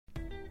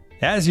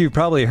As you've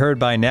probably heard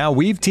by now,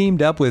 we've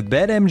teamed up with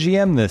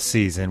BetMGM this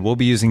season. We'll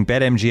be using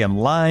BetMGM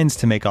lines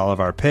to make all of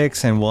our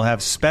picks, and we'll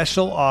have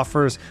special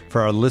offers for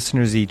our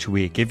listeners each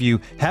week. If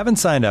you haven't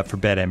signed up for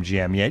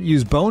BetMGM yet,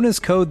 use bonus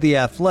code The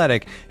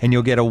Athletic, and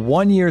you'll get a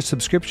 1-year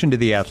subscription to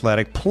The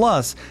Athletic,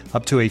 plus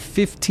up to a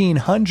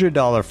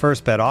 $1,500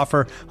 first bet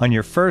offer on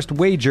your first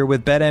wager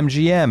with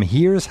BetMGM.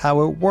 Here's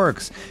how it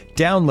works.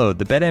 Download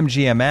the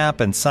BetMGM app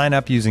and sign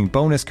up using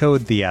bonus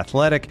code The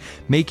Athletic.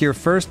 Make your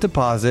first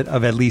deposit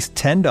of at least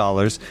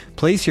 $10.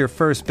 Place your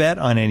first bet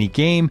on any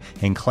game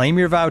and claim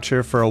your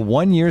voucher for a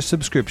 1-year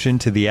subscription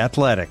to The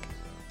Athletic.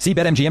 See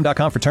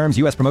BetMGM.com for terms.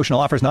 U.S. promotional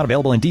offers not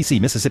available in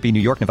D.C., Mississippi, New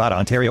York, Nevada,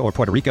 Ontario, or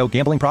Puerto Rico.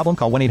 Gambling problem?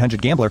 Call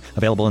 1-800-GAMBLER.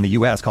 Available in the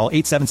U.S. Call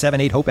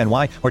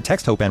 877-8-HOPE-NY or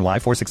text HOPE-NY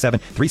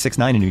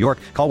 467-369 in New York.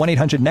 Call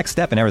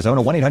 1-800-NEXT-STEP in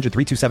Arizona.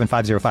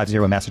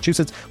 1-800-327-5050 in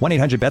Massachusetts.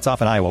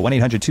 1-800-BETS-OFF in Iowa.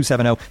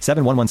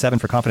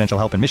 1-800-270-7117 for confidential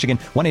help in Michigan.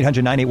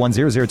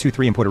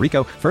 1-800-981-0023 in Puerto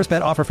Rico. First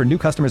bet offer for new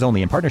customers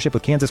only in partnership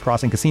with Kansas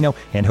Crossing Casino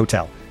and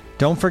Hotel.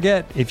 Don't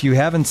forget, if you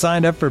haven't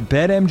signed up for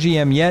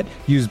BetMGM yet,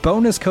 use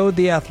bonus code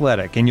The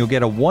Athletic, and you'll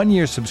get a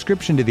 1-year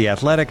subscription to The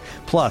Athletic,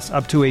 plus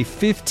up to a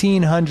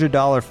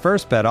 $1,500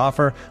 first bet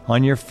offer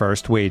on your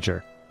first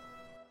wager.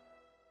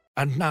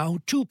 And now,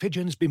 two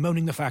pigeons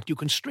bemoaning the fact you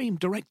can stream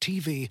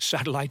DirecTV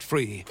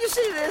satellite-free. You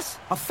see this?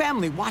 A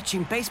family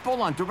watching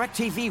baseball on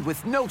DirecTV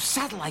with no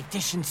satellite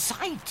dish in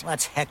sight.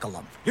 Let's heckle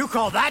them. You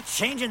call that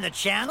changing the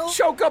channel?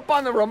 Choke up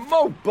on the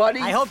remote, buddy.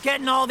 I hope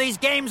getting all these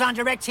games on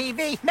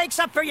DirecTV makes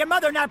up for your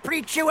mother not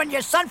pre-chewing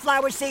your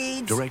sunflower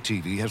seeds.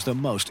 DirecTV has the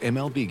most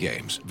MLB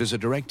games.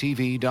 Visit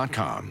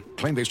DirecTV.com.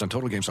 Claim based on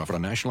total games offered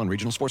on national and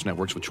regional sports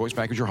networks with choice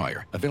package or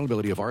higher.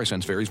 Availability of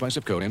RSNs varies by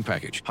zip code and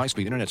package.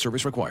 High-speed internet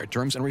service required.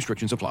 Terms and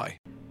restrictions apply.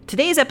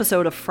 Today's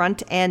episode of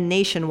Front and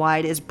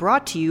Nationwide is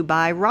brought to you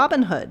by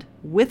Robinhood.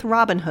 With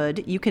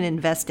Robinhood, you can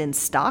invest in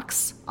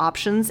stocks,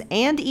 options,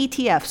 and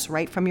ETFs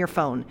right from your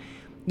phone.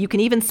 You can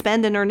even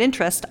spend and earn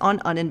interest on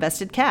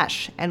uninvested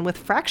cash. And with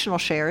fractional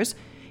shares,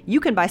 you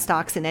can buy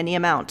stocks in any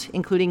amount,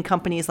 including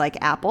companies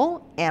like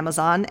Apple,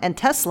 Amazon, and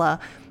Tesla,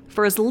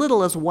 for as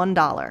little as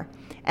 $1.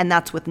 And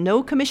that's with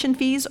no commission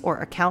fees or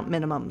account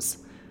minimums.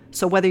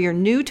 So whether you're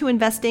new to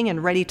investing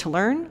and ready to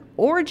learn,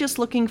 or just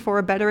looking for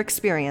a better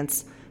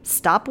experience,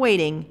 stop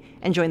waiting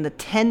and join the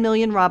 10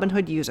 million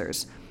Robinhood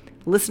users.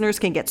 Listeners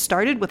can get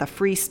started with a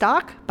free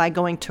stock by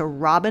going to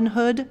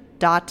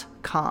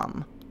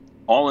Robinhood.com.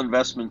 All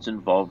investments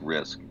involve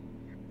risk.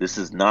 This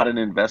is not an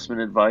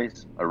investment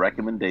advice, a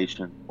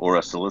recommendation, or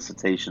a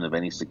solicitation of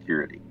any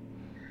security.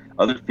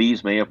 Other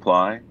fees may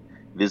apply.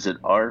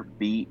 Visit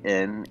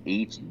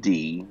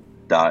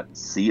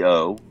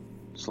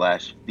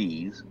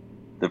rbnhd.co/fees.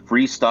 The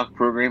free stock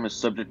program is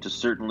subject to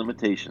certain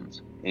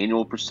limitations.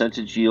 Annual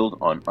percentage yield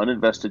on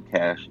uninvested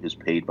cash is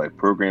paid by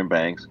program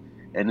banks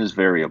and is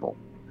variable.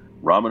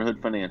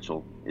 Robinhood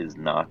Financial is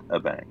not a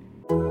bank.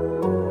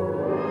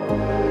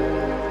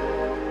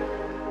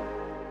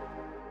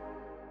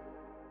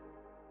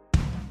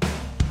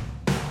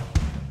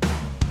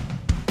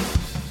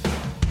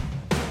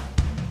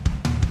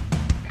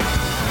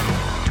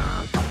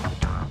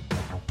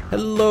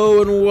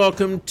 Hello and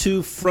welcome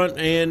to Front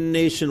and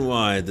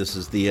Nationwide. This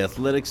is the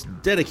Athletics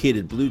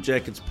dedicated Blue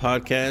Jackets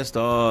podcast.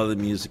 Oh, the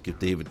music of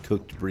David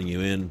Cook to bring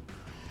you in.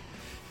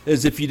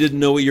 As if you didn't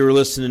know what you were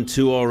listening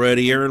to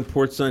already. Aaron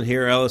Portzon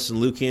here. Allison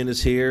Lucan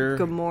is here.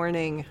 Good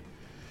morning.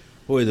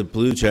 Boy, the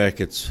Blue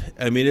Jackets.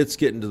 I mean, it's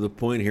getting to the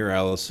point here,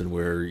 Allison,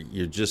 where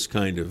you're just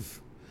kind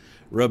of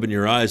rubbing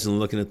your eyes and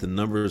looking at the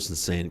numbers and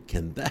saying,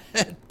 can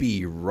that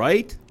be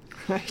right?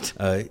 Right.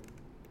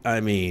 I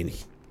mean,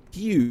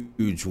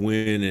 huge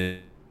win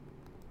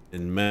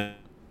in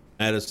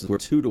Madison. We're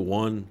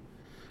 2-1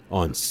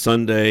 on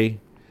Sunday.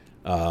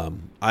 I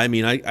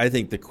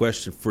think the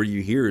question for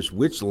you here is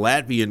which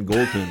Latvian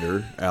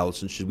goaltender,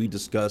 Allison, should we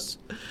discuss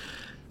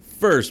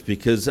first?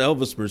 Because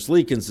Elvis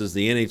Merzlikins is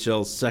the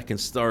NHL's second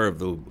star of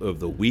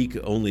the week.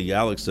 Only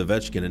Alex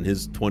Ovechkin and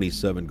his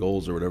 27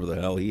 goals or whatever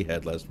the hell he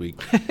had last week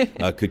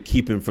could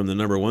keep him from the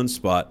number one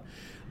spot.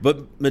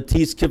 But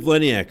Matiss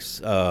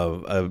Kivlenieks,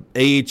 a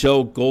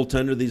AHL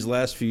goaltender these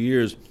last few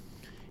years,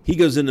 he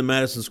goes into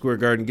Madison Square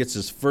Garden, gets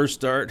his first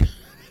start.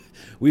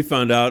 We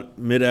found out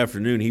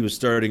mid-afternoon he was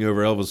starting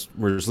over Elvis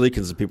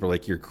Merzlikins, and people are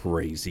like, you're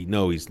crazy.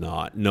 No, he's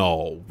not.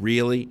 No,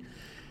 really?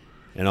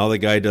 And all the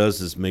guy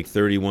does is make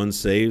 31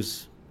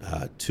 saves,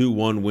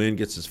 2-1 win,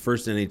 gets his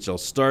first NHL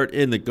start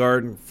in the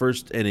Garden,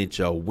 first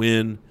NHL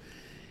win.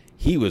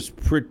 He was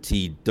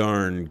pretty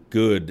darn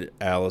good,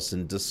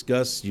 Allison.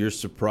 Discuss your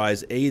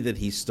surprise, A, that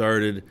he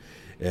started,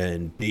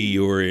 and B,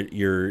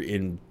 your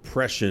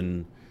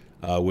impression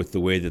with the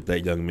way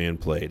that young man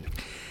played.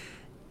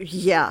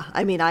 Yeah,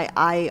 I mean,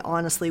 I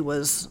honestly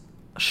was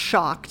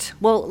shocked.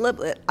 Well,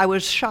 I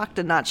was shocked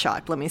and not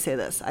shocked. Let me say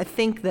this. I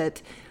think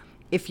that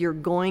if you're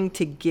going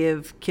to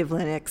give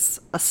Kivlenieks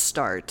a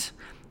start,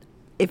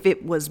 if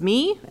it was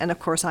me, and of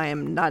course I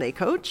am not a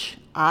coach,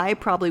 I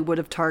probably would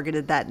have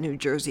targeted that New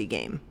Jersey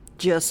game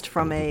just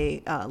from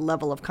a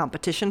level of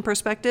competition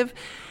perspective.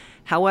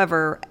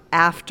 However,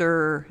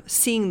 after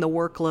seeing the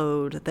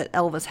workload that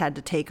Elvis had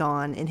to take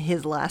on in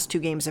his last 2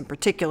 games in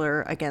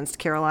particular against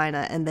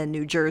Carolina and then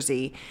New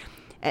Jersey,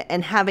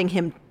 and having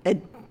him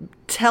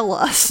tell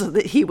us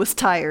that he was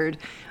tired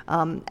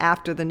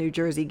after the New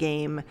Jersey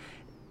game,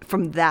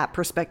 from that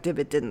perspective,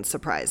 it didn't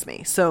surprise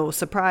me. So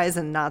surprise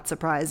and not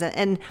surprise.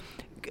 And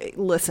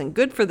listen,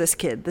 good for this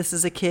kid. This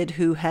is a kid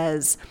who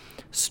has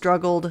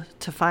struggled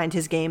to find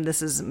his game.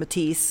 This is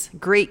Matisse,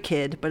 great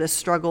kid, but has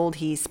struggled.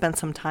 He spent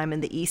some time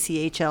in the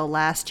ECHL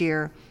last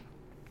year,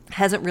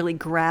 hasn't really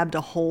grabbed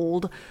a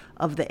hold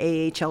of the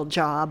AHL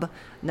job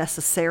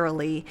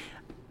necessarily,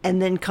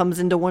 and then comes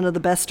into one of the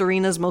best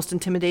arenas, most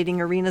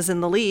intimidating arenas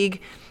in the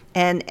league.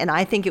 And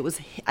I think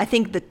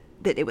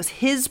that it was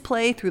his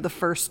play through the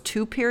first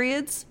 2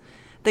 periods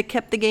that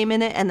kept the game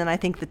in it, and then I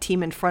think the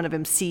team in front of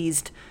him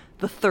seized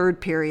the 3rd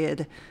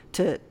period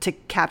to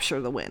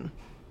capture the win.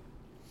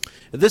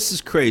 This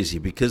is crazy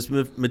because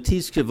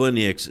Matisse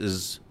Kivlenieks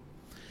is,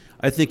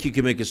 I think you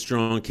can make a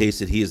strong case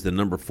that he is the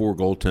number 4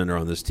 goaltender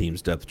on this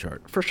team's depth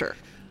chart. For sure.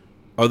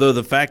 Although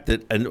the fact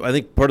that, and I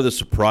think part of the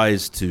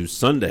surprise to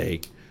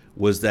Sunday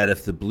was that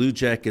if the Blue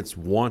Jackets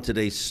wanted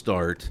a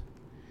start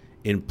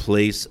in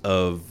place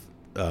of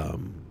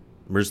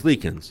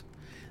Merzlikins,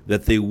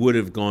 that they would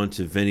have gone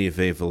to Vinny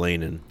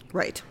Vehviläinen.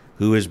 Right.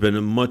 Who has been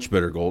a much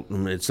better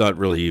it's not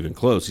really even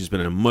close. He's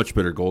been a much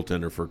better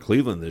goaltender for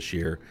Cleveland this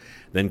year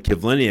than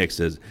Kivlenieks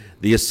is.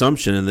 The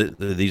assumption, and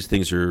these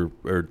things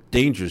are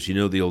dangerous, you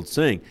know the old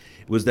saying,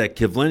 was that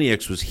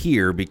Kivlenieks was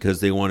here because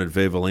they wanted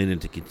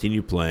Vehviläinen to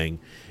continue playing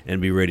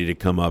and be ready to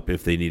come up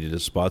if they needed a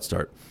spot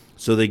start.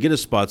 So they get a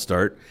spot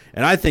start,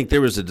 and I think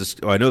there was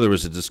I know there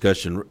was a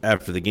discussion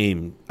after the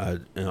game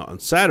on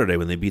Saturday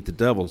when they beat the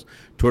Devils.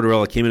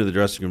 Tortorella came into the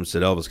dressing room and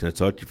said, "Elvis, can I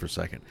talk to you for a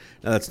second?"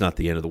 Now, that's not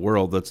the end of the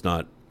world. That's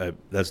not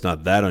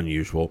that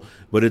unusual,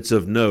 but it's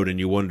of note, and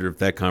you wonder if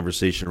that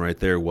conversation right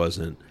there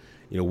wasn't,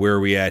 where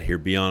are we at here?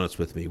 Be honest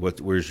with me.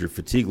 Where's your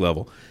fatigue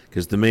level?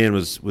 Because the man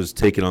was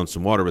taking on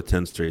some water with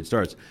 10 straight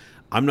starts.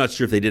 I'm not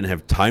sure if they didn't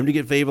have time to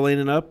get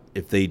Vehviläinen up,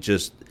 if they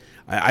just...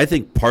 I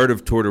think part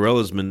of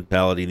Tortorella's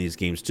mentality in these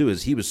games, too,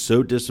 is he was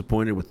so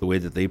disappointed with the way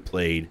that they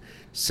played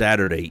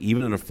Saturday,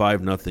 even in a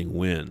 5-0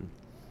 win,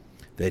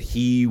 that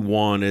he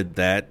wanted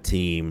that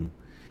team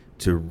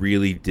to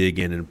really dig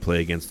in and play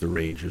against the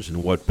Rangers.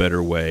 And what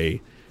better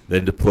way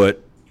than to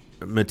put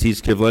Matisse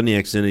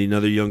Kivlenieks in,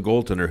 another young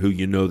goaltender who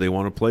they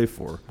want to play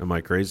for. Am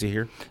I crazy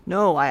here?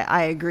 No,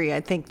 I agree.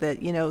 I think that,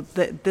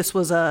 that this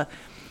was a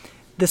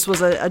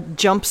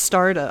jump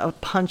start, a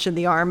punch in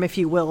the arm, if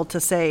you will, to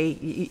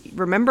say,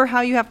 remember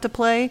how you have to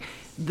play?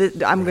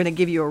 I'm going to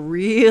give you a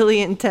really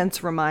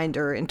intense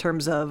reminder in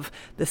terms of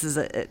this is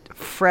a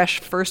fresh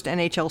first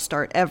NHL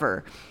start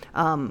ever.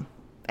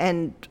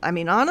 And, I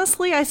mean,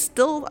 honestly, I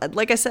still,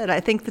 like I said,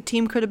 I think the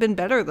team could have been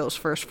better those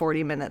first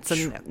 40 minutes.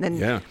 And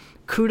yeah.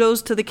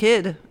 Kudos to the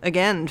kid,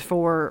 again,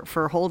 for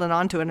holding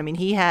on to it. I mean,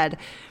 he had,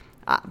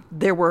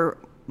 there were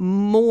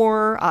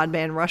more odd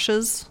man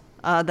rushes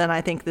than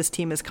I think this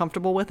team is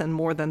comfortable with, and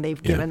more than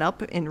they've given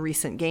up in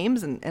recent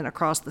games and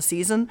across the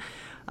season.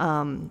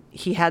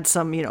 He had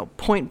some,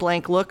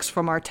 point-blank looks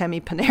from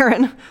Artemi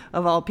Panarin,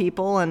 of all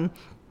people, and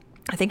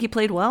I think he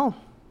played well.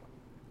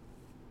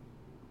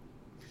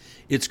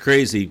 It's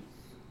crazy.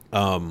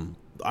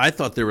 I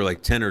thought there were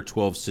like 10 or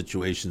 12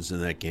 situations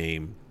in that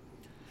game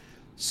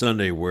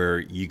Sunday where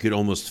you could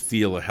almost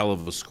feel a hell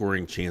of a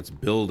scoring chance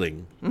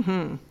building.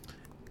 Mm-hmm.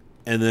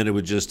 And then it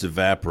would just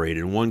evaporate.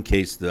 In one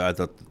case, I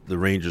thought the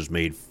Rangers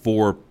made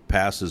 4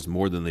 passes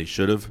more than they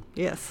should have.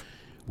 Yes.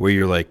 Where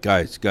you're like,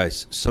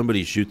 guys,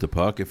 somebody shoot the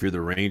puck. If you're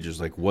the Rangers,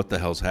 like, what the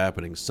hell's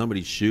happening?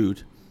 Somebody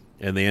shoot.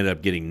 And they ended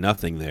up getting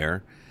nothing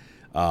there.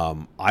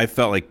 I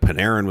felt like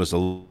Panarin was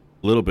a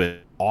little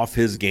bit off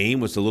his game,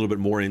 was a little bit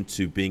more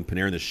into being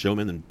Panarin the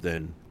showman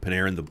than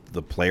Panarin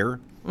the player.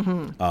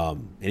 Mm-hmm.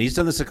 And he's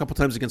done this a couple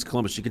times against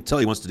Columbus. You can tell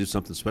he wants to do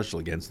something special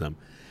against them.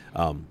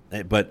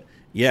 But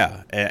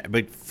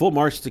full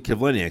marks to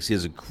Kivlenieks. He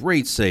has a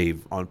great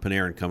save on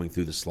Panarin coming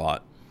through the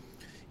slot.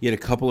 He had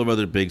a couple of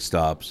other big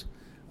stops.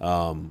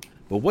 But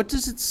what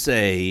does it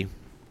say,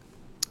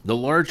 the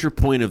larger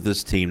point of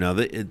this team? Now,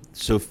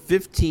 so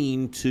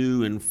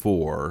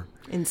 15-2-4.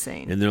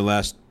 Insane. In their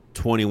last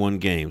 21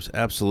 games.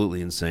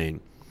 Absolutely insane.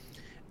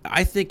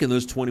 I think in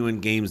those 21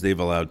 games they've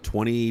allowed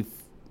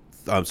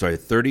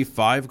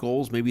 35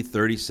 goals, maybe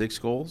 36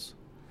 goals.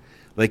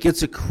 Like,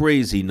 it's a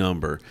crazy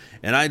number.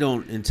 And I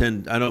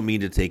don't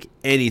mean to take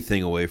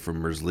anything away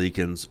from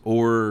Merzlikins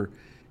or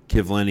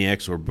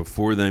Kivlenieks or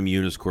before them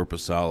Joonas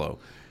Korpisalo.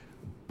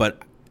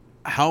 But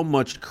how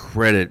much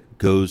credit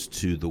goes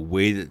to the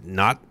way that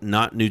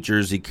not New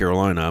Jersey,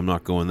 Carolina, I'm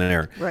not going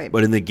there. Right.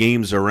 But in the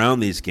games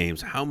around these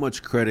games, how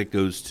much credit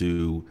goes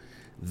to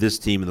this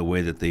team and the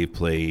way that they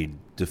played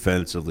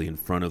defensively in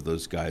front of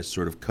those guys,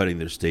 sort of cutting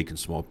their steak in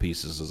small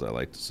pieces, as I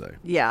like to say.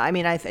 Yeah, I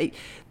mean, I think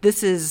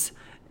this is,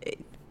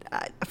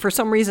 for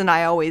some reason,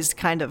 I always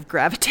kind of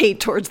gravitate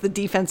towards the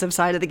defensive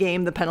side of the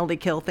game, the penalty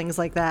kill, things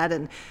like that,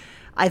 and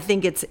I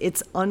think it's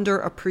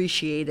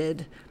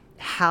underappreciated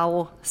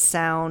how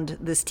sound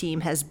this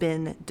team has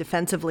been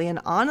defensively. And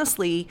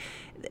honestly,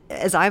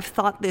 as I've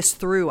thought this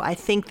through, I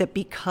think that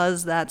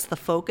because that's the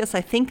focus,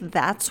 I think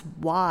that's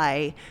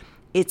why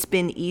it's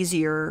been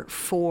easier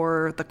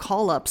for the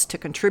call-ups to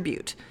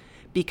contribute,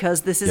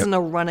 because this isn't a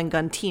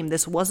run-and-gun team.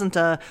 This wasn't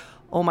a,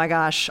 oh my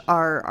gosh,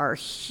 our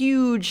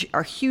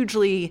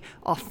hugely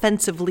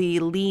offensively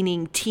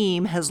leaning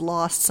team has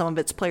lost some of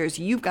its players.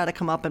 You've got to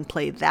come up and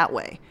play that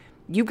way.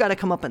 You've got to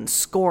come up and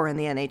score in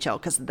the NHL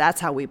because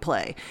that's how we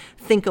play.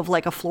 Think of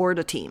like a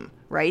Florida team,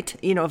 right?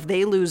 You know, if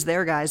they lose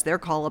their guys, their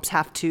call-ups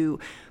have to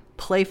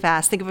play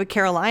fast. Think of a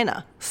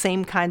Carolina,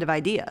 same kind of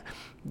idea.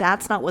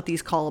 That's not what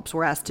these call-ups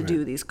were asked to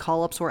do. These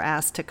call-ups were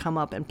asked to come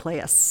up and play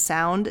a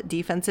sound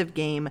defensive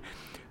game,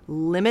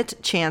 limit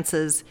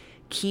chances,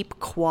 keep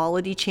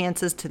quality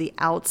chances to the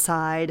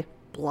outside,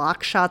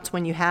 block shots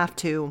when you have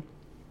to.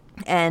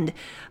 And,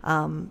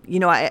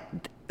 I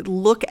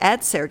look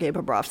at Sergei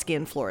Bobrovsky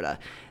in Florida.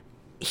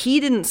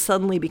 He didn't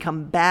suddenly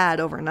become bad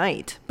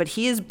overnight, but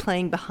he is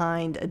playing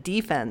behind a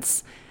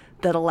defense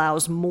that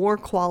allows more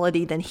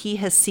quality than he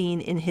has seen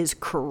in his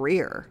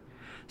career.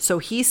 So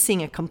he's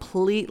seeing a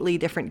completely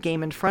different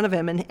game in front of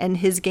him, and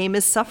his game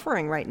is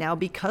suffering right now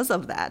because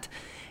of that.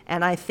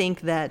 And I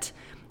think that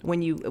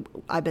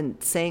I've been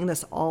saying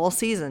this all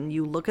season,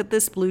 you look at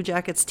this Blue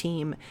Jackets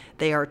team,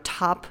 they are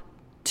top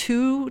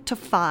 2 to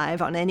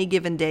 5 on any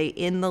given day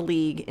in the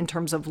league in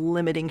terms of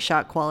limiting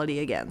shot quality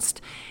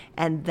against.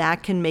 And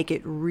that can make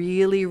it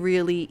really,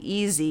 really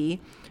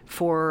easy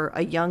for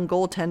a young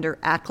goaltender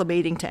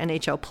acclimating to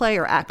NHL play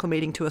or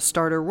acclimating to a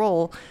starter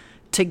role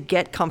to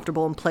get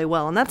comfortable and play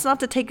well. And that's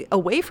not to take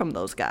away from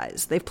those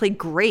guys. They've played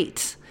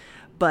great.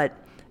 But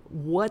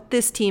what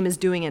this team is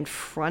doing in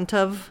front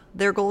of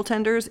their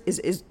goaltenders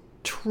is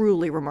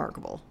truly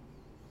remarkable.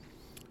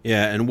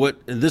 Yeah, and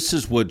this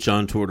is what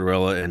John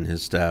Tortorella and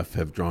his staff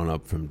have drawn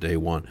up from day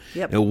one.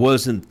 Yep. It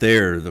wasn't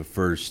there the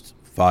first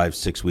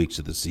 5-6 weeks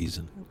of the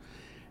season.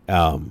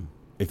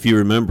 If you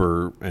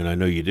remember, and I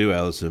know you do,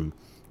 Allison,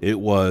 it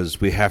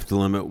was we have to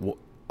limit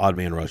odd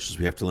man rushes.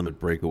 We have to limit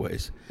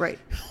breakaways. Right.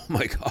 Oh,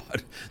 my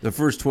God. The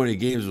first 20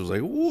 games was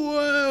like,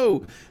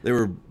 whoa. There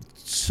were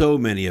so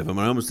many of them.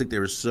 I almost think they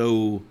were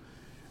so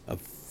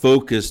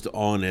focused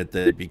on it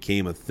that it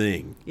became a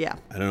thing. Yeah.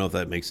 I don't know if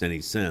that makes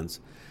any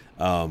sense.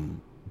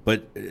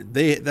 But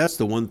that's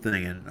the one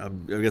thing, and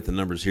I've got the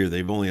numbers here.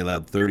 They've only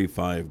allowed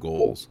 35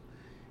 goals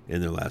in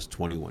their last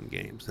 21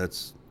 games.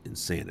 That's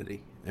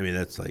insanity. I mean,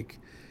 that's like,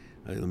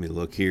 let me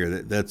look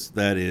here. That's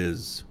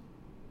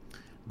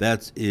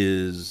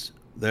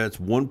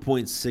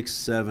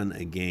 1.67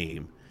 a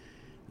game.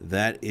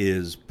 That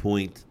is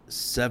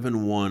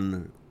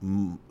 0.71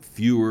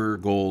 fewer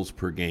goals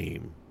per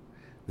game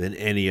than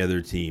any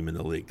other team in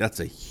the league. That's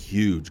a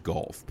huge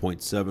gulf,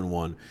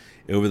 0.71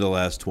 over the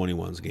last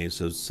 21 games.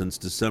 So since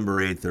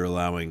December 8th, they're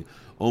allowing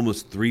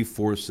almost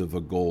 3/4 of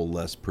a goal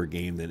less per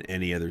game than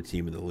any other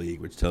team in the league,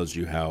 which tells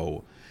you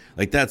how,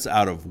 that's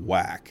out of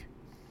whack.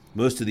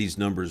 Most of these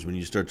numbers, when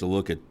you start to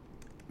look at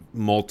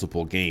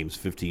multiple games,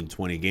 15,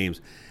 20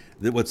 games,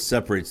 what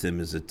separates them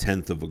is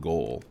 1/10 of a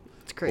goal.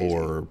 It's crazy.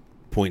 Or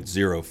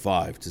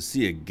 0.05. To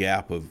see a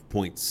gap of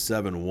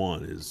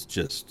 0.71 is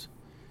just,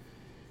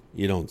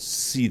 you don't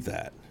see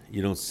that.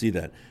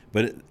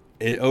 But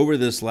over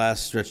this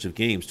last stretch of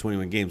games,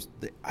 21 games,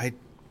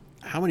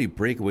 how many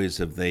breakaways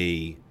have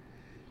they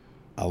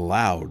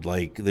allowed?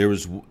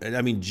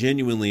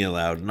 Genuinely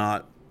allowed,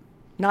 not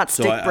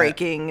stick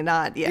breaking,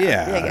 not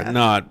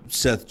not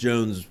Seth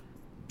Jones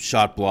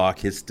shot block,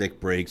 his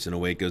stick breaks, and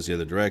away it goes the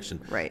other direction.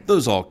 Right.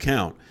 Those all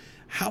count.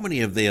 How many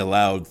have they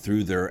allowed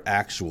through their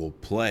actual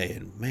play?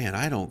 And man,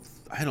 I don't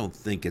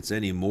think it's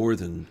any more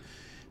than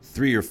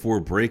 3 or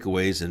 4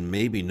 breakaways and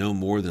maybe no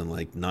more than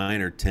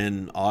 9 or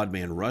 10 odd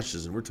man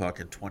rushes, and we're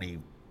talking 20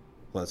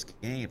 plus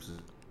games.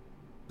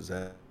 Does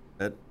that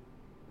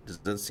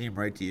seem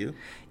right to you?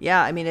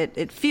 Yeah, I mean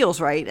it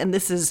feels right, and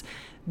this is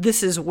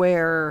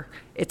where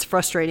it's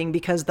frustrating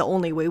because the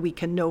only way we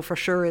can know for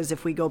sure is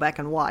if we go back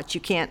and watch.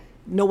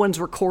 No one's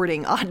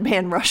recording odd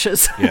man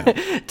rushes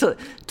to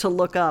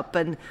look up,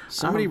 and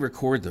somebody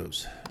record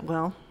those.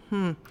 Well,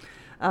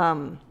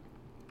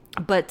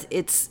 but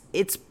it's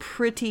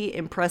pretty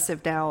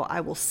impressive now.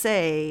 I will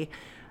say,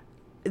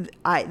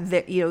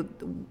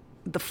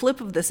 the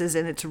flip of this is,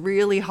 and it's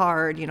really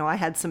hard. I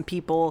had some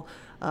people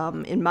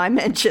in my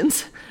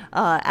mentions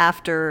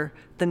after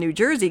the New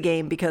Jersey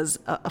game because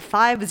a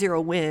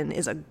 5-0 win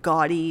is a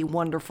gaudy,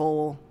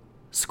 wonderful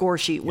score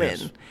sheet win,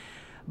 yes.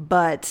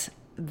 But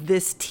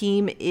this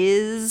team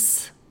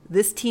does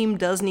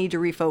need to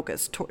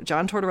refocus.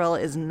 John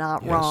Tortorella is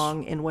not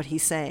wrong in what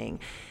he's saying.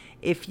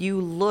 If you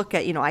look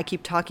at, I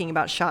keep talking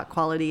about shot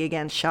quality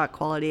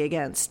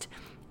against,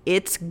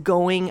 it's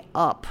going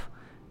up,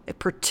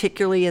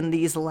 particularly in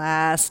these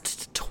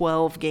last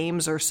 12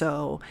 games or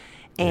so.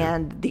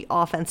 And the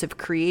offensive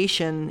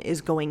creation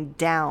is going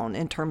down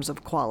in terms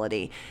of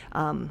quality.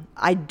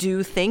 I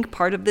do think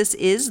part of this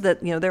is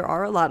that, there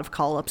are a lot of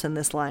call-ups in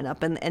this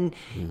lineup. And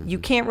you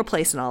can't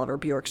replace an Oliver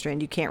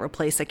Bjorkstrand. You can't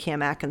replace a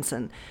Cam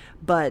Atkinson.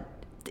 But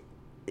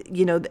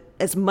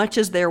as much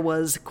as there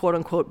was quote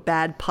unquote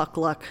bad puck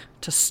luck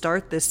to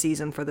start this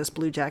season for this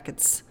Blue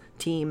Jackets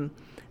team,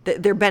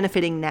 they're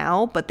benefiting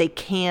now, but they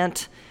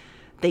can't,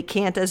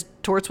 as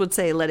Torts would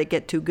say, let it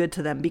get too good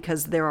to them,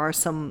 because there are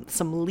some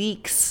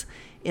leaks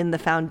in the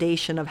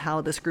foundation of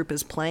how this group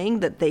is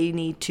playing that they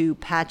need to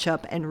patch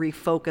up and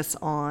refocus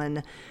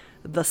on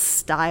the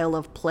style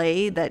of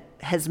play that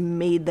has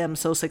made them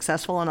so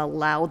successful and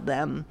allowed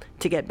them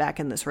to get back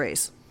in this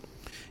race.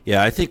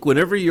 Yeah, I think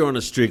whenever you're on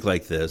a streak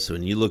like this,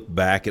 when you look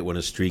back at when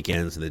a streak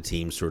ends and the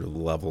team sort of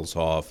levels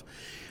off,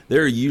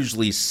 there are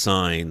usually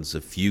signs a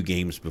few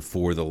games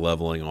before the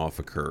leveling off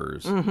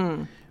occurs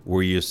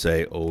where you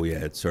say, oh,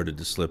 yeah, it started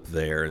to slip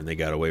there and they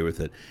got away with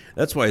it.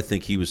 That's why I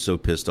think he was so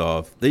pissed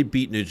off. They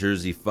beat New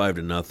Jersey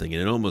 5-0, and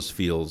it almost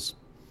feels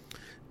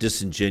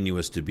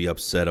disingenuous to be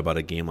upset about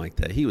a game like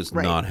that. He was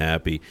not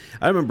happy.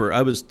 I remember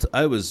I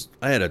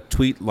had a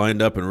tweet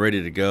lined up and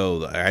ready to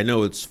go. I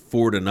know it's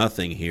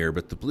 4-0 here,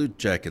 but the Blue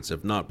Jackets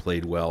have not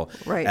played well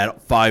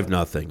at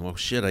 5-0. Well,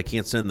 shit, I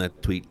can't send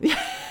that tweet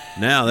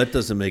now. That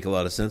doesn't make a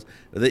lot of sense.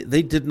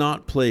 They did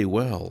not play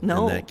well in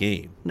that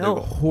game. No.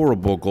 They were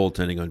horrible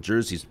goaltending on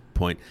Jersey's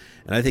point,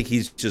 and I think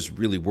he's just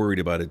really worried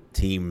about a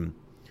team.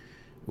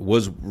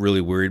 Was really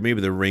worried.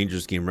 Maybe the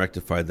Rangers game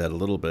rectified that a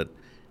little bit.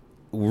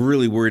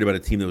 Really worried about a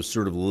team that was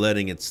sort of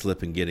letting it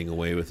slip and getting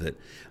away with it.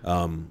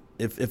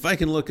 If I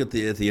can look at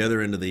the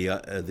other end of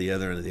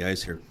the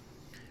ice here,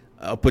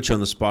 I'll put you on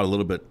the spot a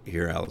little bit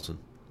here, Allison.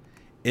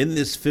 In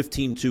this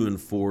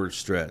 15-2-4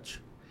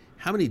 stretch,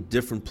 how many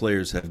different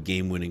players have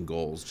game-winning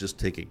goals? Just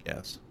take a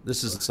guess.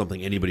 This isn't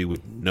something anybody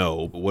would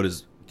know, but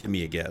give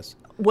me a guess.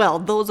 Well,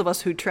 those of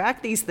us who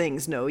track these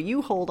things know.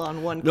 You hold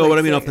on one. No, what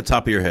I mean off the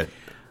top of your head.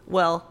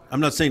 Well,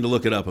 I'm not saying to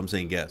look it up. I'm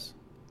saying guess.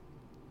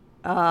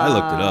 I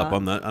looked it up.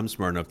 I'm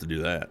smart enough to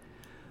do that.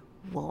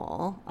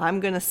 Well, I'm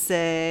going to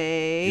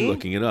say... You're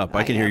looking it up.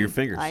 I can hear your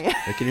fingers. I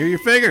can hear your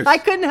fingers. I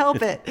couldn't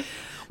help it.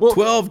 Well,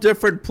 12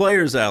 different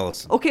players,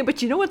 Allison. Okay,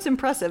 but you know what's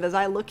impressive? As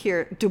I look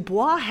here,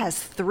 Dubois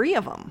has 3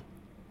 of them.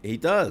 He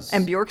does.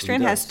 And Bjorkstrand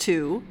has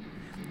 2.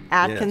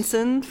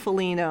 Atkinson,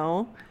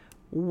 Foligno,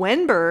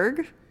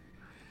 Wenberg.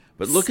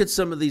 But look at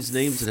some of these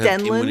names that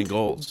have game-winning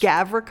goals.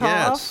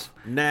 Gavrikov.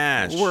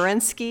 Nash.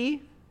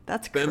 Werenski.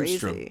 That's crazy.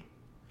 Bemstrom.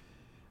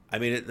 I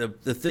mean,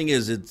 the thing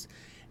is,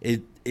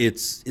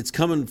 it's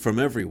coming from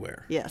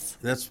everywhere. Yes,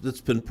 that's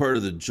been part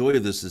of the joy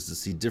of this, is to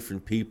see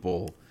different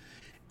people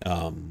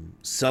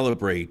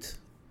celebrate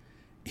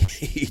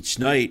each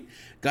night.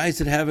 Guys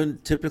that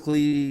haven't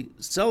typically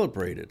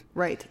celebrated.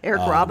 Right.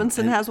 Eric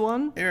Robinson has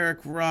one. Eric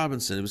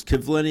Robinson. It was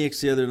Kivlenieks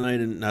the other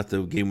night, and not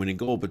the game-winning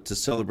goal, but to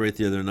celebrate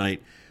the other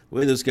night. The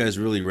way those guys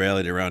really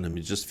rallied around him,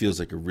 it just feels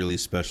like a really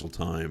special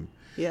time.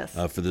 Yes.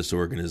 For this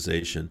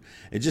organization.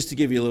 And just to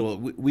give you a little,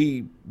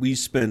 we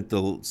spent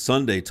the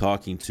Sunday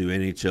talking to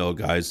NHL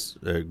guys,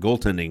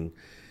 goaltending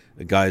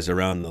guys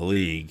around the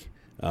league.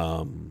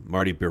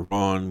 Marty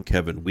Biron,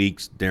 Kevin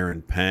Weeks,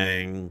 Darren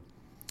Pang.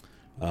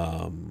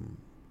 I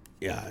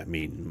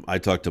mean, I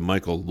talked to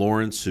Michael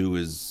Lawrence, who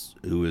is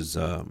Elvis's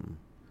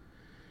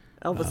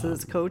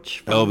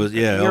coach.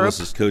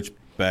 Elvis's coach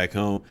back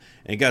home,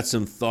 and got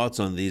some thoughts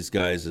on these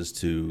guys as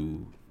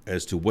to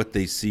what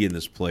they see in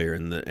this player.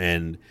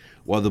 And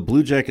while the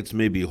Blue Jackets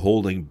may be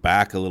holding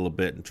back a little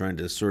bit and trying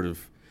to sort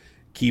of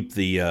keep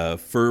the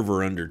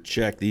fervor under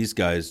check, these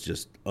guys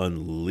just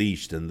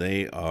unleashed, and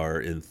they are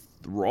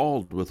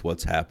enthralled with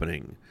what's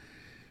happening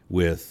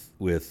with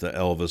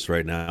Elvis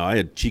right now. I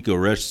had Chico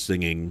Resch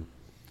singing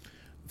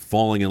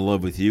 "Falling in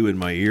Love with You" in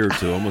my ear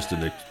to almost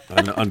an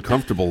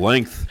uncomfortable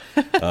length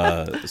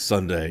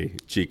Sunday.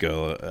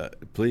 Chico,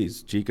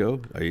 please,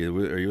 Chico, are you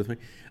with me?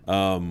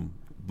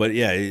 But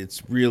yeah,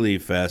 it's really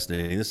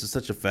fascinating. This is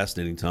such a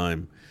fascinating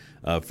time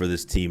for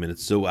this team, and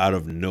it's so out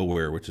of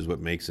nowhere, which is what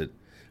makes it,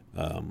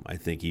 I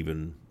think,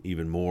 even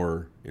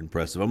more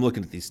impressive. I'm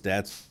looking at these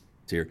stats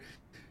here.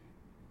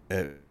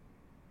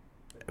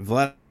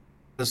 Vladislav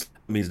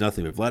means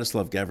nothing, but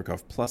Vladislav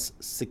Gavrikov plus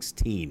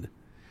 16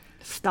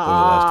 Stop. over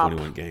the last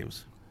 21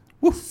 games.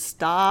 Woo.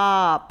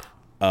 Stop.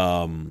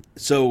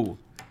 So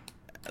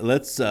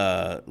let's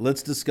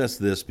discuss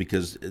this,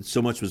 because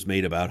so much was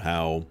made about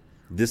how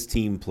this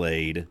team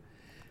played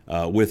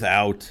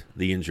without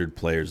the injured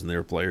players, and there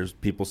are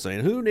people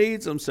saying, who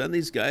needs them? Send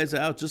these guys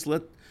out. Just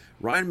let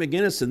Ryan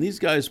McGinnis and these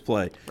guys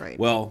play. Right.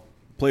 Well,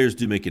 players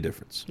do make a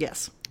difference.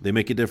 Yes. They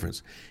make a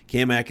difference.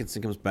 Cam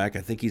Atkinson comes back.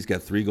 I think he's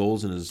got 3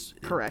 goals in his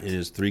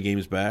 3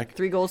 games back.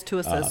 3 goals, 2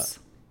 assists.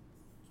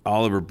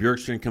 Oliver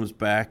Bjorkstrand comes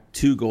back,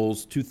 2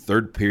 goals, 2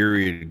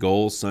 third-period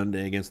goals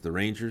Sunday against the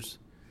Rangers.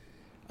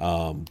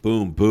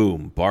 Boom,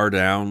 boom, bar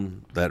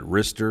down, that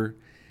wrister.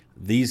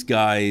 These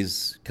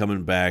guys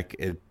coming back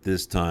at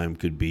this time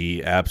could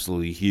be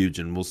absolutely huge,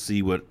 and we'll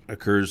see what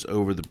occurs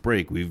over the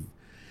break. We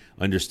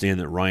understand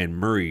that Ryan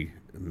Murray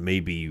may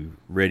be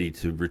ready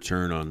to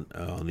return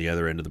on the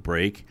other end of the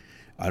break.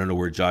 I don't know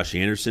where Josh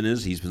Anderson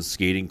is. He's been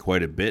skating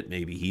quite a bit.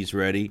 Maybe he's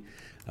ready.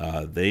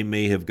 They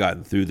may have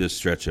gotten through this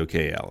stretch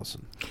okay,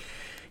 Allison.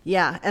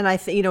 Yeah, and I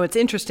think, it's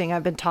interesting.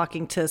 I've been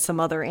talking to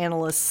some other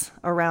analysts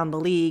around the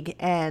league,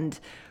 and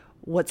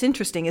what's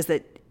interesting is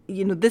that,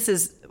 this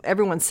is,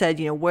 everyone said,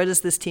 what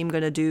is this team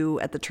going to do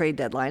at the trade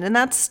deadline? And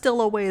that's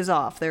still a ways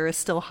off. There is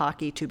still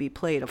hockey to be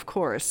played, of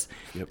course.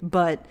 Yep.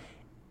 But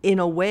in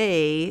a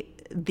way,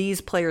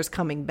 these players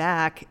coming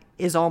back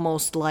is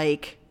almost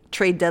like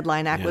trade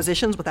deadline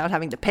acquisitions without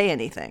having to pay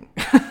anything.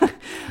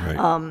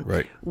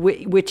 Right.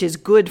 Which is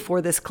good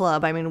for this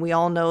club. I mean, we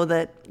all know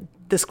that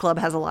this club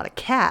has a lot of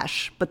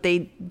cash, but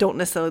they're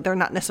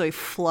not necessarily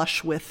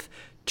flush with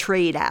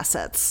trade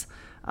assets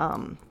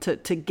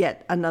to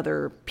get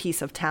another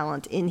piece of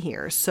talent in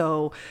here.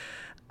 So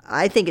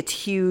I think it's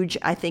huge.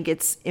 I think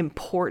it's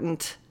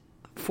important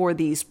for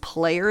these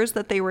players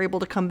that they were able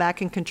to come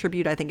back and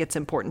contribute. I think it's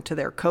important to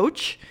their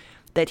coach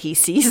that he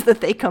sees that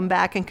they come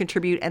back and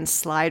contribute and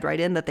slide right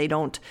in, that they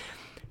don't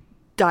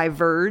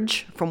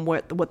diverge from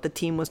what the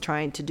team was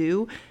trying to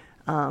do.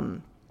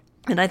 And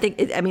I think,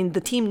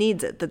 the team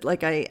needs it.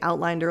 Like I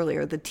outlined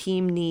earlier, the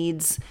team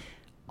needs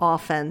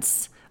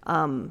offense.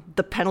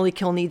 The penalty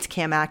kill needs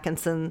Cam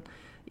Atkinson.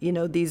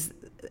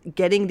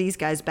 Getting these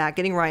guys back,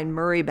 getting Ryan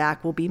Murray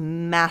back will be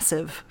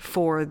massive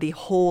for the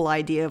whole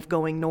idea of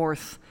going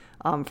north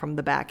from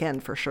the back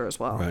end for sure as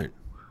well. Right.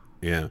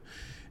 Yeah.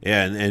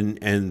 Yeah.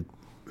 And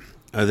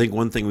I think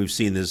one thing we've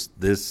seen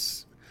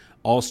this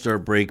All-Star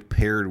break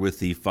paired with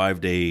the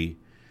 5-day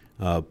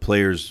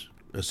Players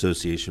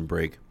Association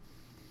break.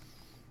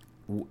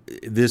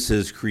 This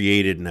has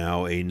created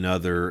now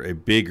a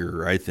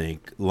bigger, I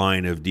think,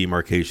 line of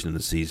demarcation in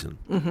the season,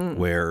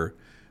 where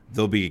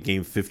there'll be a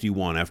game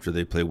 51 after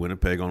they play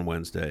Winnipeg on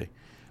Wednesday.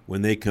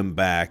 When they come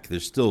back,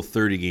 there's still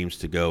 30 games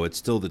to go. It's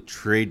still the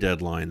trade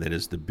deadline that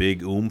is the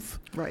big oomph.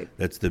 Right.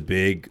 That's the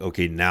big,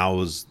 okay,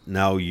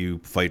 now you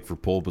fight for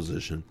pole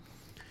position.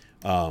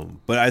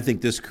 But I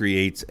think this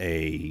creates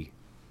a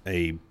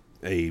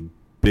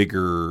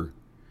bigger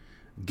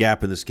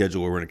gap in the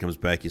schedule where when it comes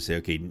back, you say,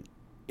 okay,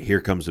 here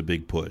comes a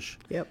big push.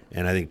 Yep.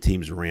 And I think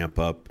teams ramp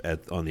up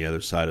on the other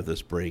side of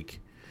this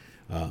break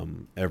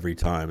every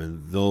time,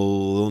 and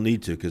they'll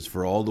need to, because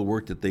for all the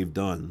work that they've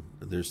done,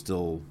 they're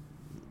still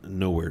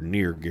nowhere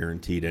near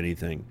guaranteed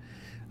anything.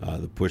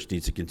 The push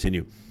needs to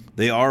continue.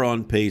 They are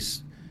on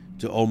pace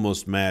to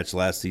almost match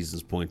last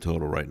season's point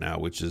total right now,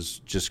 which is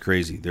just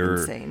crazy. They're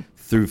insane.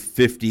 Through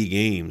 50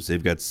 games,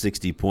 they've got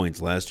 60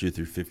 points. Last year,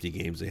 through 50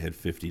 games, they had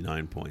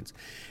 59 points.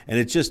 And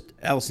it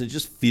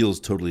just feels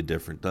totally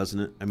different, doesn't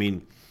it? I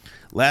mean,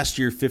 last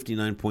year,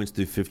 59 points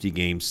through 50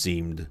 games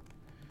seemed,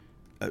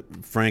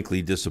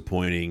 frankly,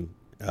 disappointing.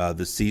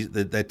 The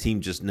season that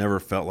team just never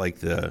felt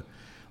like it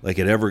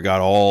ever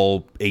got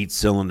all 8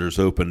 cylinders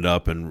opened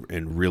up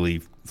and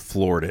really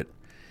floored it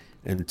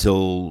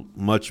until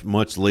much,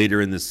 much later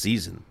in the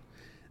season.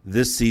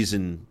 This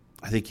season,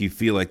 I think you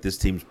feel like this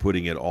team's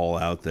putting it all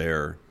out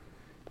there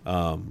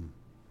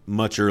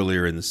much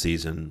earlier in the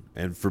season.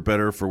 And for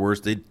better or for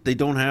worse, they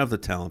don't have the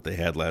talent they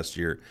had last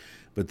year.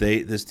 But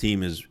this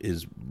team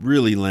is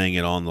really laying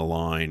it on the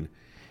line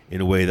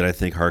in a way that I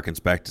think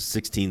harkens back to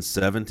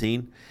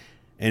 16-17.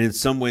 And in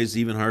some ways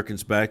even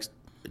harkens back,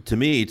 to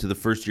me, to the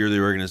first year of the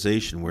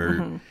organization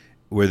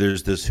where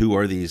there's this who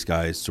are these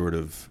guys sort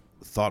of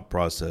thought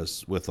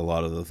process with a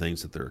lot of the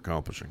things that they're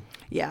accomplishing.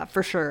 Yeah,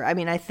 for sure. I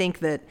mean, I think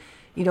that,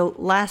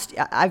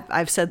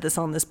 I've said this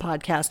on this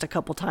podcast a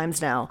couple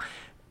times now,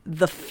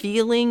 the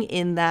feeling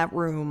in that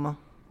room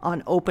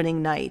on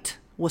opening night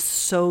was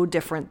so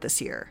different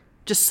this year.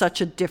 Just such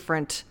a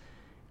different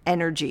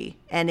energy.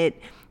 And I'm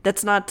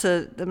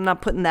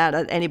not putting that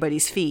at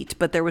anybody's feet,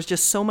 but there was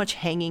just so much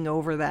hanging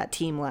over that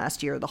team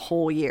last year, the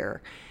whole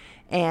year.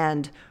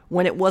 And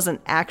when there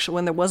wasn't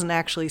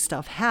actually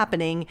stuff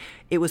happening,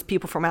 it was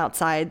people from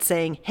outside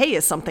saying, hey,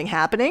 is something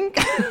happening?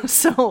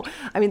 So,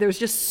 I mean, there was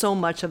just so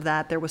much of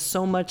that. There was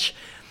so many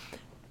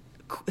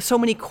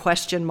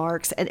question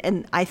marks.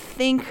 And I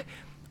think,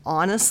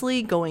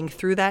 honestly, going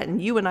through that,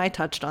 and you and I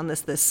touched on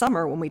this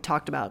summer when we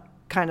talked about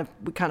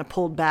we kind of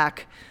pulled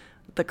back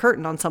the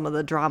curtain on some of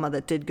the drama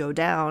that did go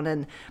down.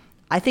 And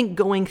I think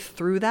going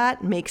through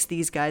that makes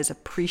these guys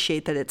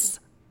appreciate that it's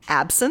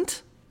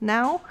absent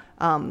now,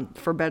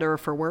 for better or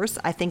for worse.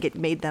 I think it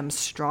made them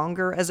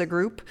stronger as a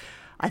group.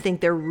 I think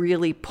they're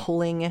really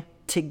pulling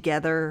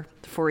together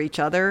for each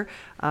other.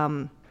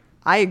 I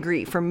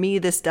agree. For me,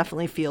 this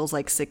definitely feels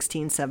like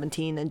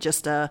 16-17 and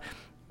just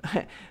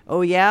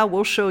oh yeah,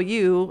 we'll show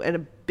you, and a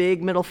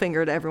big middle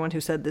finger to everyone who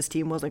said this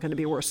team wasn't going to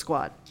be a worse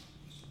squad.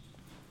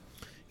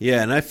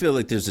 Yeah, and I feel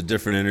like there's a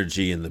different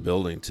energy in the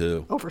building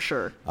too. Oh, for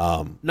sure.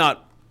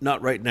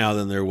 Not right now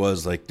than there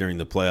was like during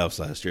the playoffs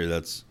last year.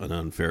 That's an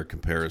unfair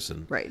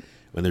comparison. Right.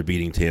 When they're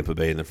beating Tampa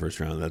Bay in the first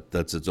round,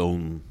 that's its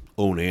own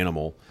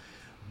animal.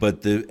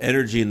 But the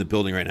energy in the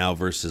building right now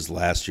versus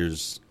last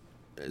year's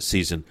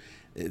season,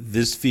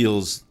 this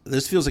feels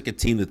like a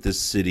team that this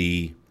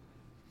city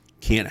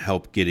can't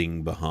help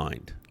getting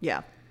behind.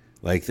 Yeah.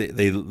 Like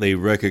they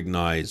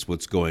recognize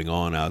what's going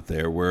on out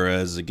there,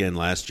 whereas again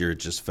last year it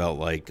just felt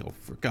like, oh,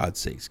 for God's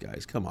sakes,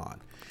 guys, come on!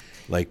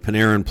 Like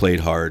Panarin played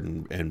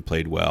hard and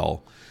played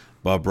well.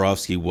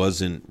 Bobrovsky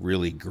wasn't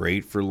really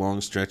great for long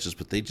stretches,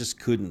 but they just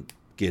couldn't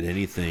get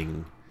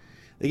anything.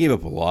 They gave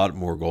up a lot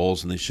more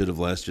goals than they should have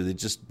last year. They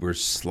just were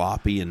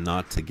sloppy and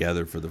not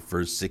together for the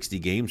first 60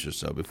 games or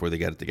so before they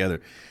got it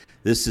together.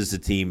 This is a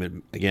team that,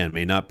 again,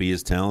 may not be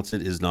as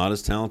talented, is not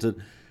as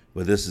talented,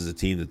 but this is a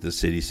team that the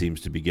city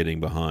seems to be getting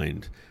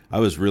behind. I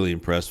was really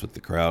impressed with the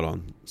crowd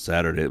on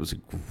Saturday. It was a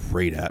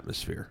great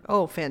atmosphere.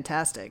 Oh,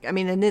 fantastic. I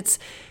mean, and it's,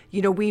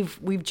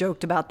 we've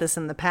joked about this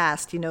in the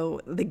past.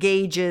 The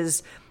gauge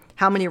is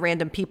how many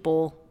random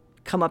people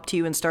come up to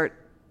you and start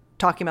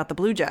talking about the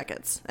Blue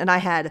Jackets. And I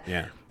had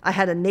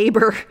a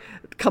neighbor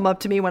come up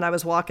to me when I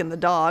was walking the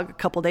dog a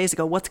couple days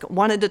ago,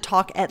 wanted to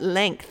talk at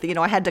length.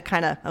 I had to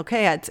kind of,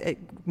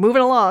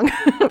 moving along,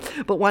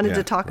 but wanted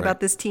to talk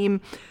about this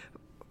team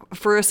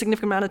for a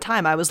significant amount of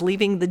time. I was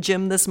leaving the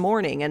gym this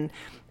morning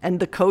and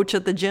the coach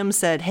at the gym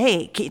said,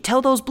 "Hey,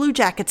 tell those Blue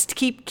Jackets to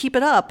keep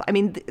it up." I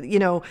mean,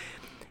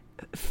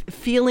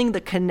 feeling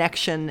the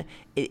connection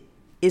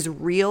is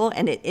real.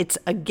 And it's,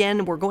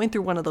 again, we're going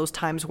through one of those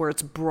times where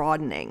it's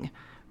broadening,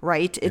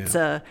 right? It's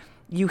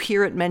you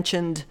hear it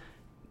mentioned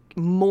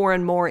more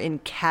and more in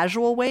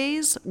casual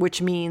ways,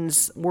 which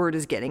means word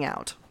is getting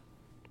out.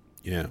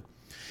 Yeah.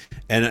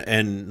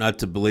 And not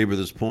to belabor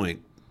this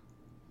point,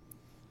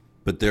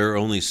 but there are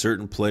only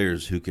certain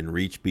players who can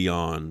reach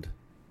beyond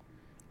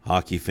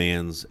hockey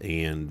fans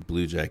and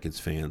Blue Jackets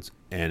fans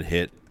and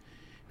hit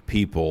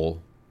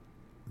people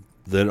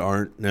that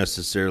aren't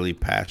necessarily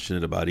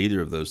passionate about either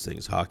of those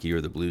things, hockey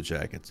or the Blue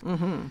Jackets.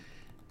 Mm-hmm.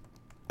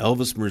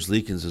 Elvis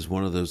Merzlikins is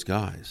one of those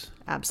guys.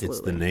 Absolutely.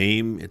 It's the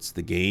name, it's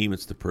the game,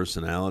 it's the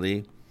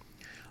personality.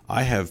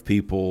 I have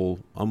people,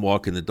 I'm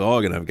walking the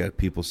dog and I've got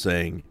people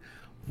saying,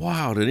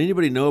 "Wow, did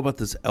anybody know about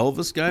this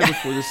Elvis guy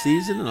before the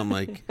season?" And I'm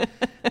like,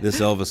 "This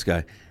Elvis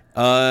guy."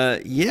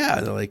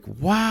 Yeah. They're like,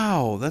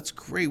 "Wow, that's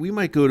great. We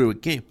might go to a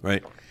game,"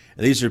 right?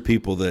 And these are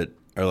people that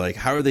are like,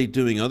 how are they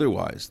doing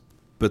otherwise?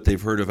 But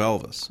they've heard of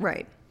Elvis.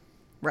 Right.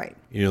 And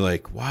you're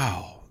like,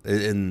 wow.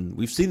 And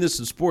we've seen this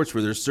in sports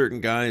where there's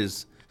certain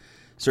guys,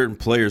 certain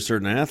players,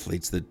 certain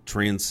athletes that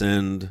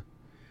transcend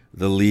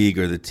the league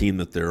or the team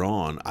that they're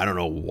on. I don't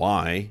know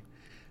why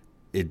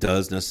it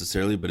does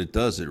necessarily, but it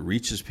does. It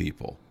reaches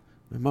people.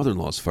 My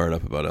mother-in-law's fired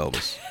up about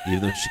Elvis,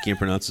 even though she can't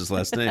pronounce his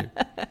last name.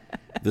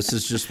 This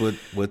is just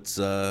what's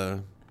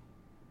going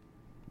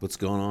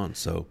on.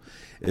 So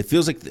it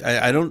feels like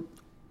I don't.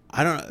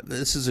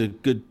 This is a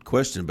good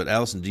question, but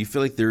Allison, do you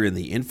feel like they're in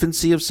the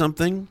infancy of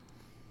something,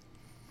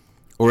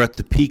 or at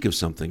the peak of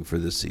something for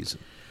this season?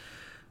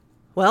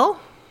 Well,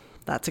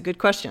 that's a good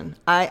question.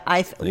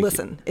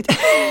 Listen.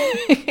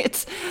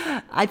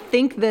 I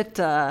think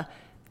that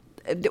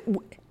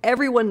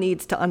everyone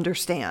needs to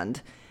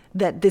understand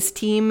that this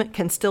team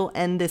can still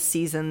end this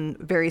season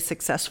very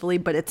successfully,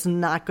 but it's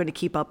not going to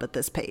keep up at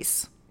this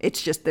pace.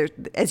 It's just,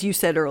 as you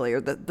said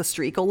earlier, the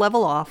streak will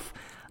level off.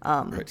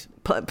 Right.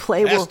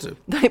 Play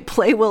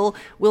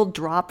will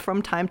drop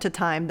from time to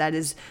time.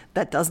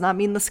 That does not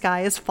mean the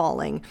sky is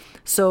falling.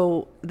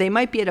 So they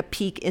might be at a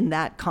peak in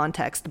that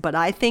context. But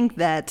I think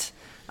that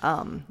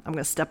I'm going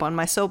to step on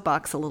my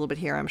soapbox a little bit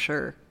here. I'm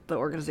sure the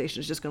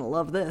organization is just going to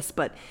love this.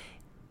 But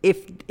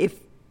if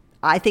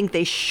I think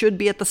they should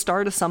be at the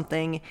start of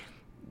something,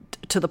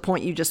 to the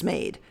point you just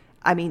made.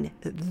 I mean,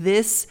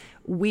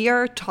 we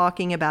are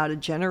talking about a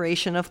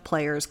generation of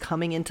players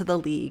coming into the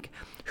league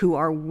who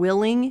are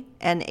willing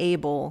and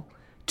able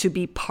to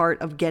be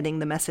part of getting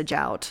the message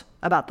out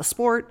about the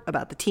sport,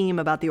 about the team,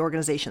 about the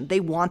organization. They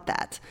want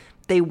that.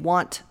 They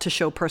want to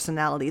show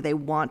personality. They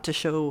want to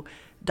show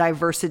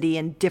diversity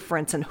and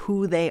difference in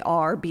who they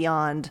are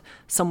beyond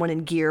someone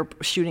in gear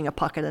shooting a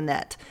puck at a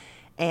net.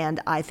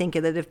 And I think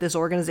that if this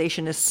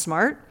organization is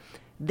smart,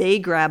 they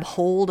grab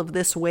hold of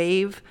this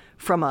wave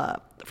from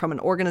an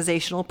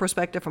organizational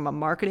perspective, from a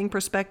marketing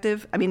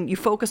perspective. I mean, you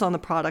focus on the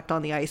product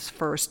on the ice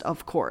first,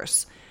 of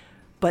course,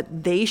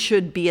 but they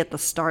should be at the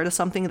start of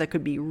something that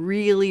could be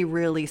really,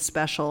 really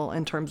special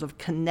in terms of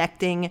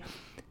connecting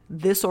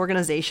this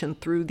organization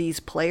through these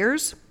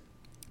players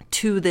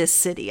to this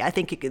city. I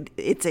think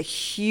it's a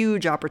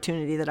huge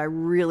opportunity that I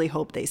really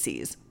hope they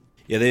seize.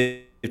 Yeah,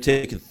 they've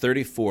taken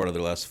 34 out of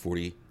their last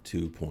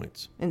 42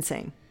 points.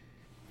 Insane.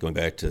 Going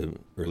back to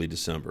early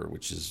December,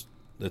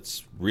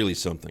 that's really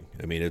something.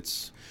 I mean,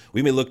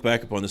 we may look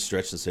back upon this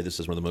stretch and say this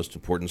is one of the most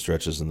important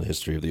stretches in the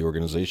history of the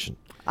organization.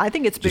 I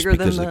think it's bigger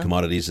because of the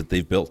commodities that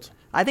they've built.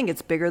 I think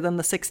it's bigger than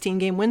the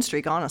 16-game win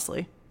streak,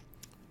 honestly.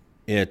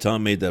 Yeah,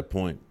 Tom made that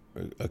point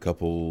a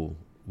couple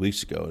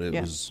weeks ago.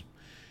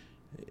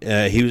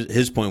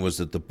 His point was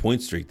that the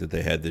point streak that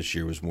they had this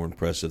year was more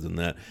impressive than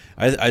that.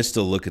 I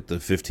still look at the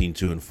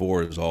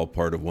 15-2-4 as all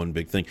part of one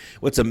big thing.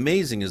 What's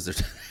amazing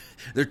is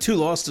their two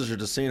losses are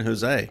to San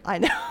Jose. I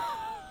know.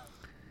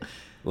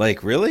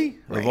 Like, really?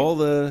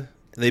 Right.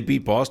 They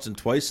beat Boston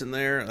twice in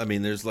there. I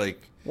mean, there's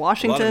like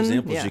Washington, a lot of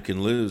examples you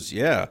can lose.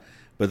 Yeah,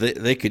 but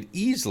they could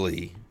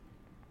easily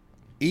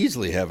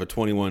have a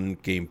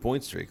 21-game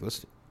point streak.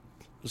 Listen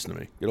to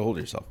me. Get a hold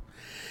of yourself.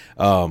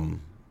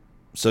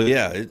 So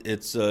yeah,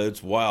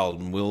 it's wild,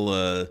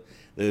 and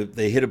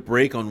they hit a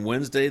break on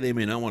Wednesday. They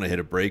may not want to hit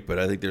a break, but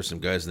I think there's some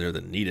guys in there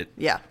that need it.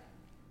 Yeah.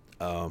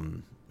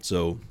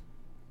 So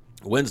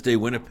Wednesday,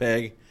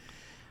 Winnipeg.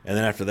 And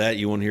then after that,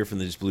 you won't hear from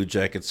these Blue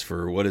Jackets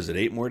for,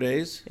 8 more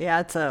days? Yeah,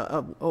 it's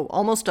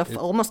almost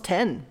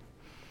 10.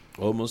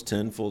 Almost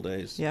 10 full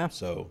days. Yeah.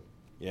 So,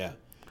 yeah.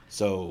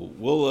 So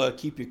we'll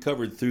keep you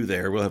covered through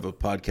there. We'll have a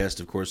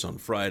podcast, of course, on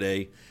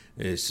Friday.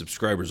 A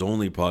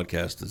subscribers-only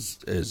podcast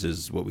as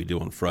is what we do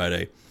on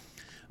Friday.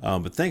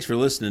 But thanks for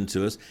listening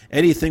to us.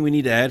 Anything we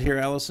need to add here,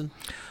 Allison?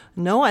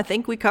 No, I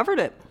think we covered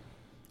it.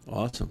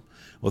 Awesome.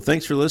 Well,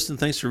 thanks for listening.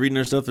 Thanks for reading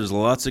our stuff. There's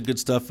lots of good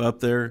stuff up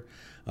there.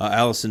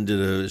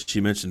 Allison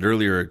she mentioned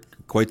earlier,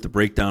 quite the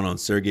breakdown on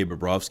Sergei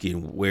Bobrovsky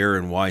and where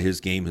and why his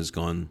game has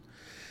gone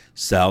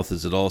south.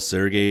 Is it all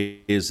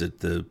Sergei? Is it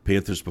the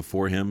Panthers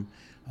before him?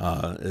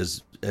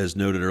 As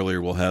noted earlier,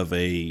 we'll have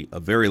a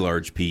very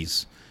large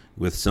piece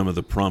with some of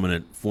the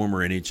prominent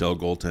former NHL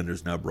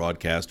goaltenders, now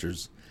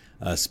broadcasters,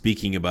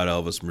 speaking about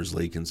Elvis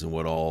Merzlikins and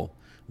what all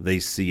they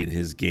see in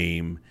his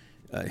game,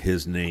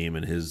 his name,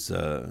 and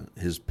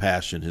his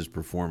passion, his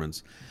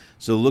performance.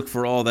 So look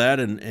for all that,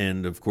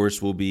 and of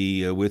course we'll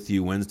be with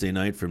you Wednesday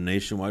night from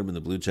Nationwide when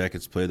the Blue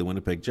Jackets play the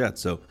Winnipeg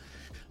Jets. So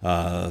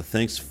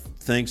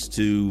thanks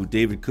to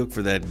David Cook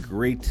for that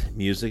great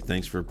music.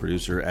 Thanks for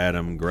producer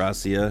Adam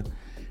Gracia,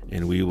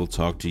 and we will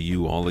talk to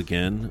you all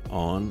again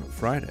on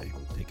Friday.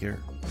 Take care.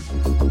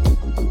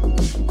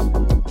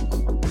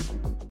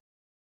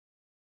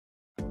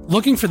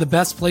 Looking for the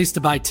best place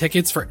to buy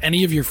tickets for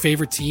any of your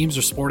favorite teams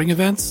or sporting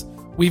events?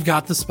 We've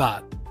got the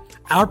spot.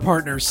 Our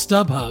partner,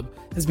 StubHub,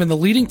 has been the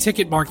leading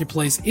ticket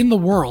marketplace in the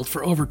world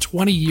for over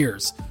 20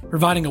 years,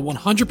 providing a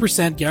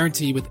 100%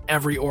 guarantee with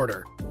every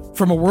order.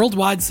 From a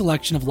worldwide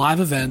selection of live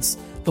events,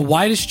 the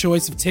widest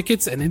choice of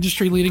tickets, and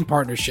industry-leading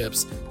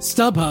partnerships,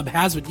 StubHub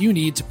has what you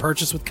need to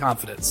purchase with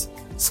confidence.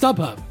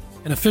 StubHub,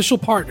 an official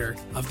partner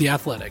of The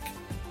Athletic.